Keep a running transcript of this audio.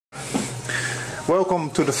Welcome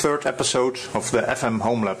to the third episode of the FM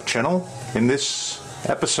Home Lab channel. In this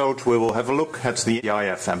episode we will have a look at the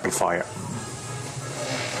IF amplifier.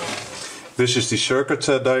 This is the circuit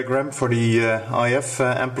diagram for the IF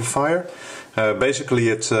amplifier. Basically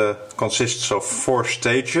it consists of 4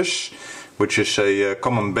 stages, which is a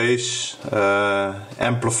common base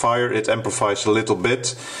amplifier. It amplifies a little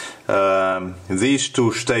bit. These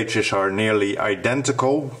 2 stages are nearly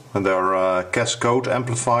identical. They are cascode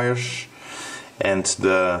amplifiers. And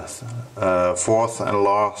the 4th and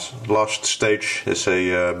last stage is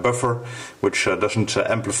a buffer, which doesn't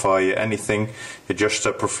amplify anything. It just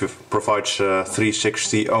provides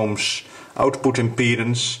 360 ohms output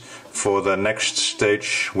impedance for the next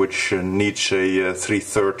stage, which needs a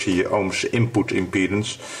 330 ohms input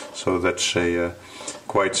impedance. So that's a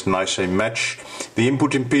quite nice match. The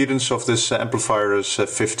input impedance of this amplifier is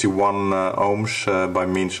 51 ohms by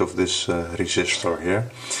means of this resistor here.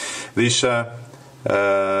 These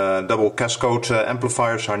double cascode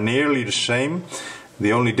amplifiers are nearly the same.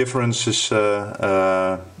 The only difference is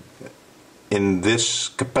in this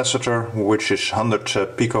capacitor, which is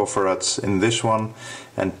 100 picofarads in this one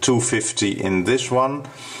and 250 in this one.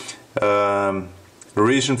 The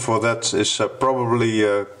reason for that is probably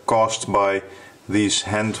caused by these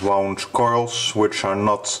hand-wound coils, which are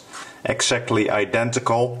not exactly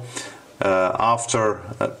identical. After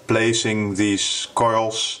placing these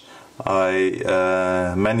coils,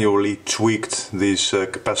 I manually tweaked these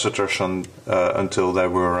capacitors until they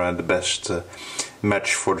were the best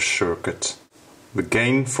match for the circuit. The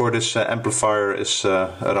gain for this amplifier is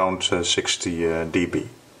around 60 dB.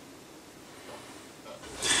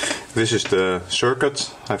 This is the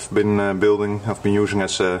circuit I've been using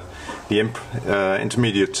as the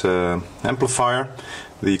intermediate amplifier.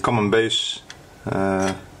 The common base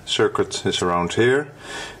circuit is around here.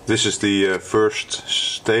 This is the first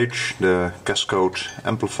stage, the cascode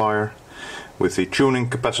amplifier with the tuning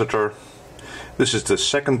capacitor. This is the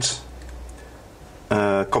second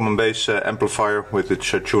common base amplifier with its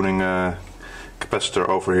tuning capacitor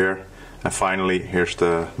over here. And finally here's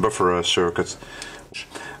the buffer circuit.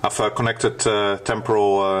 I've connected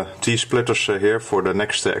temporal T-splitters here for the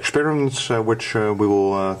next experiments which we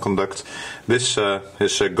will conduct. This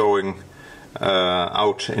is going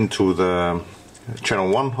out into the channel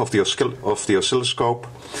 1 of the oscilloscope,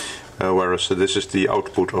 whereas this is the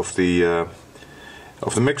output of the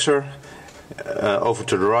mixer. Over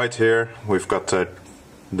to the right here we've got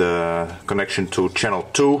the connection to channel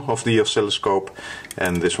 2 of the oscilloscope,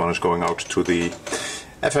 and this one is going out to the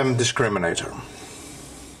FM discriminator.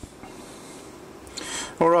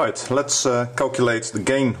 Alright, let's calculate the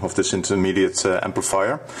gain of this intermediate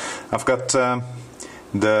amplifier. I've got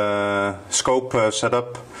the scope set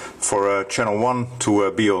up for channel 1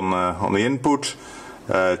 to be on the input,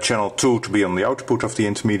 channel 2 to be on the output of the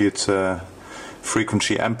intermediate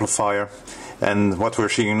frequency amplifier, and what we're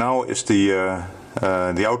seeing now is the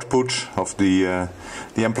output of the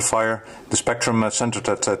amplifier. The spectrum centered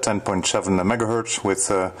at 10.7 MHz with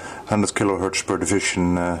 100 kHz per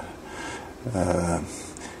division.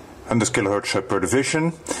 100 kHz per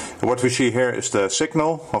division. What we see here is the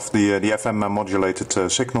signal of the FM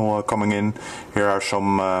modulated signal coming in. Here are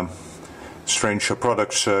some strange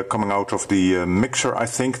products coming out of the mixer. I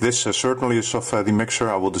think this certainly is of the mixer.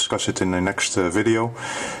 I will discuss it in the next video.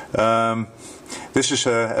 This is,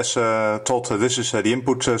 as told, this is the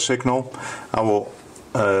input signal. I will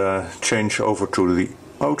change over to the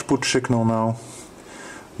output signal now.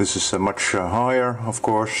 This is much higher, of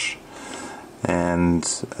course. And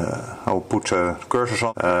I'll put cursors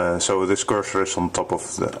on. So this cursor is on top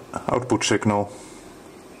of the output signal.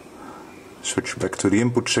 Switch back to the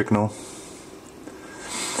input signal.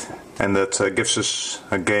 And that gives us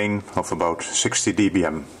a gain of about 60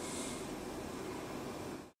 dBm.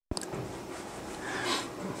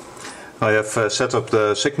 I have set up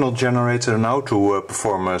the signal generator now to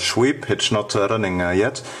perform a sweep. It's not running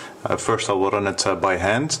yet. First I will run it by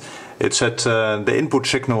hand. It's at the input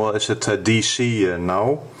signal is at DC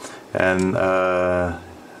now, and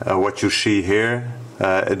what you see here,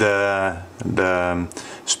 the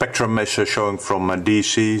spectrum is showing from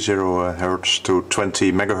DC 0 Hz to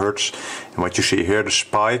 20 MHz, and what you see here, the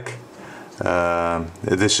spike.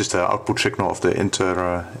 This is the output signal of the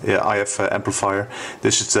IF amplifier.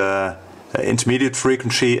 This is the intermediate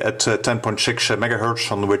frequency at 10.6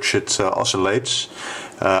 MHz on which it oscillates.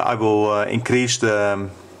 I will increase the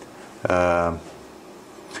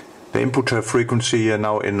input frequency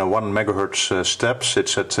now in 1 MHz steps.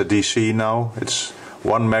 It's at DC now. It's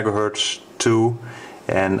 1 MHz, 2,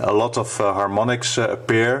 and a lot of harmonics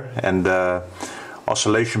appear, and the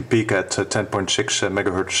oscillation peak at 10.6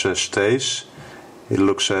 MHz stays. it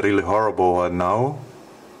looks really horrible now,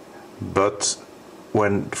 but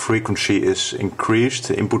when the frequency is increased,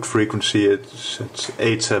 the input frequency is at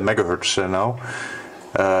 8 megahertz now,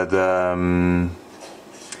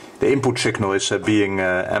 the input signal is being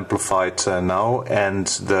amplified now, and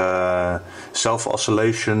the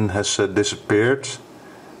self-oscillation has disappeared.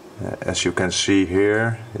 As you can see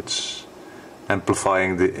here, it's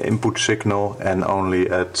amplifying the input signal, and only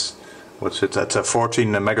at at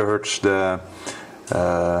 14 megahertz the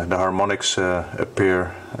harmonics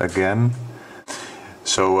appear again.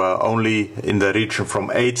 So only in the region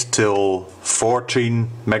from 8 till 14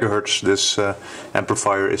 megahertz this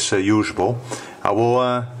amplifier is usable. I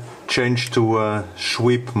will change to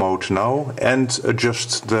sweep mode now and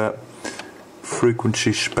adjust the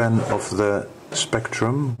frequency span of the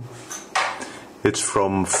spectrum. It's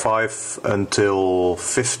from 5 until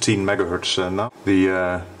 15 megahertz now.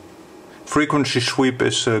 The frequency sweep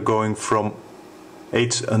is going from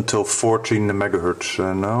 8 until 14 megahertz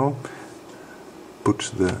now.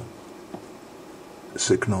 Put the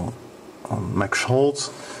signal on max hold.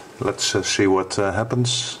 Let's see what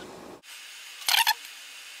happens.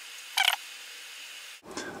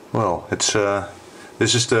 Well, it's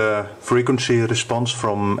this is the frequency response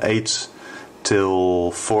from 8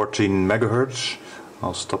 till 14 megahertz.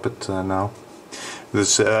 I'll stop it now.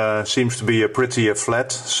 This seems to be pretty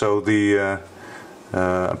flat, so the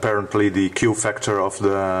apparently the Q factor of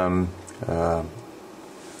the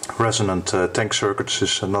resonant tank circuits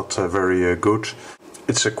is not very good.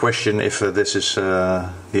 It's a question if this is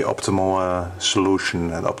the optimal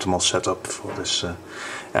solution and optimal setup for this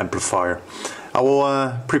amplifier. I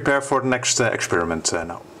will prepare for the next experiment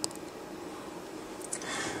now.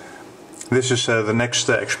 This is the next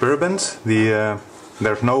experiment.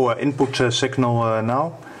 There's no input signal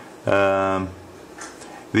now.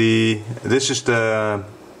 This is the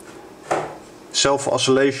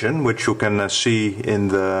self-oscillation, which you can see in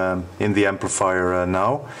the amplifier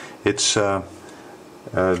now. It's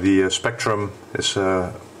the spectrum is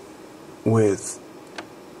with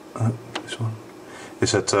this one.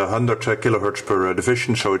 It's at 100 kilohertz per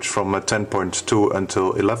division, so it's from 10.2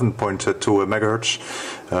 until 11.2 megahertz.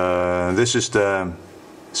 This is the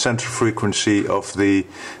center frequency of the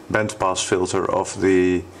bandpass filter of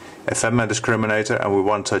the FM discriminator, and we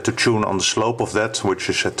want to tune on the slope of that, which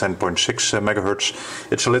is at 10.6 megahertz.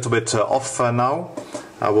 It's a little bit off now.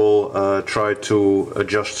 I will try to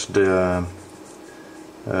adjust the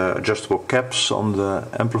adjustable caps on the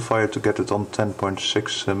amplifier to get it on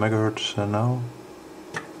 10.6 megahertz now.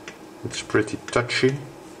 It's pretty touchy.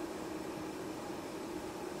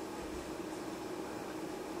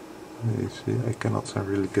 You see, I cannot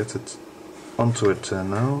really get it onto it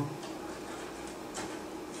now.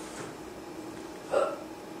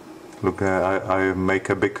 Look, I make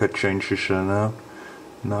a big changes now.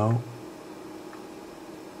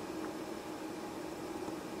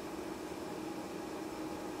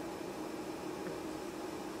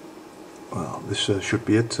 Well, this should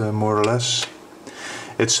be it, more or less.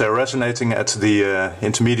 It's resonating at the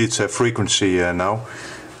intermediate frequency now.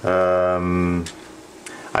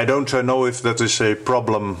 I don't know if that is a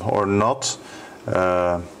problem or not.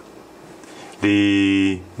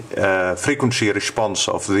 The frequency response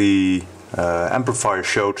of the amplifier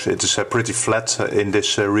showed it is pretty flat in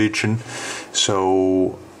this region,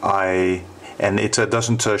 so and it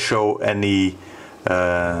doesn't show any.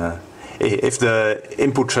 If the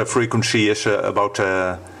input frequency is about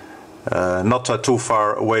not too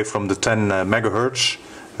far away from the 10 megahertz,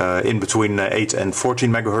 in between 8 and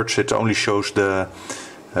 14 megahertz, it only shows the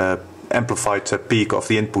amplified peak of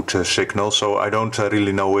the input signal, so I don't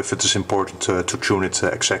really know if it is important to tune it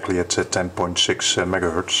exactly at 10.6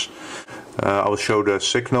 megahertz. I will show the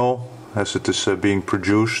signal as it is being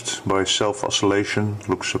produced by self-oscillation.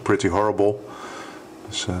 Looks pretty horrible.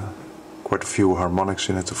 There's quite a few harmonics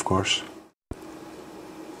in it, of course.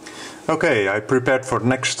 Okay, I prepared for the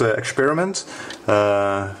next experiment.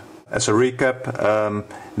 As a recap,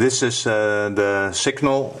 this is the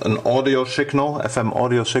signal, an audio signal, FM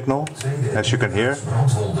audio signal, as you can hear.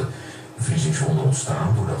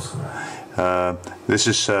 This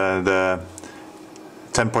is the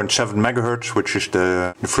 10.7 megahertz, which is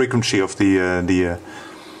the frequency of the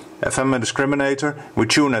FM discriminator. We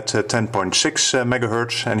tune at 10.6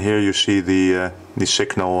 megahertz, and here you see the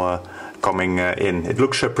signal coming in. It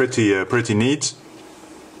looks pretty neat,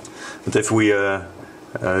 but if we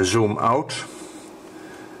zoom out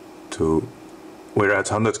we're at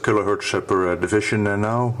 100 kilohertz per division, and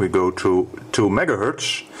now we go to 2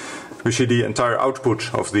 megahertz. We see the entire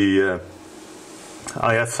output of the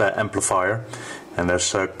IF amplifier. and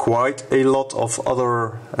there's quite a lot of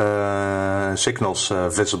other signals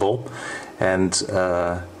visible, and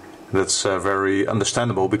that's very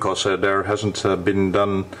understandable because there hasn't been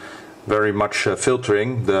done very much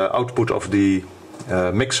filtering. The output of the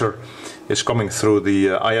mixer is coming through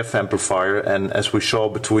the IF amplifier, and as we saw,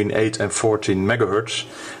 between 8 and 14 megahertz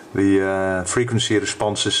the frequency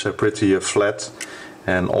response is pretty flat,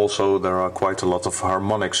 and also there are quite a lot of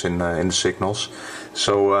harmonics in the signals.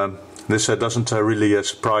 So this doesn't really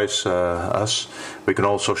surprise us. We can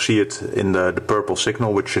also see it in the purple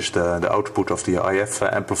signal, which is the output of the IF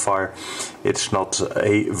amplifier. It's not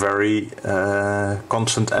a very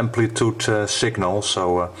constant amplitude signal,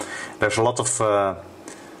 so there's a lot of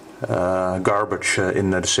garbage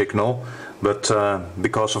in the signal, but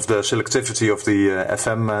because of the selectivity of the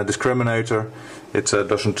FM discriminator, it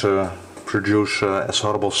doesn't produce as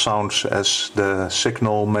horrible sounds as the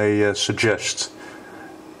signal may suggest.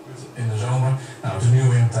 In de zomer, nou het is nu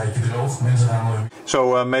weer een tijdje droog, mensen gaan weer...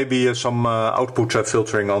 So maybe some output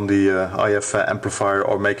filtering on the IF amplifier,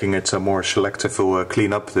 or making it more selective, will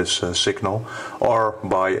clean up this signal, or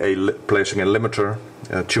by placing a limiter,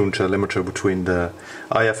 a tuned limiter between the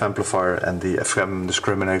IF amplifier and the FM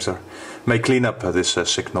discriminator, may clean up this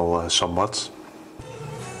signal somewhat.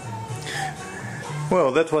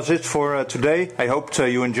 Well, that was it for today. I hope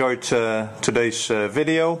you enjoyed today's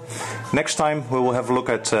video. Next time we will have a look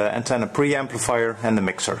at antenna preamplifier and the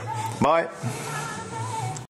mixer. Bye!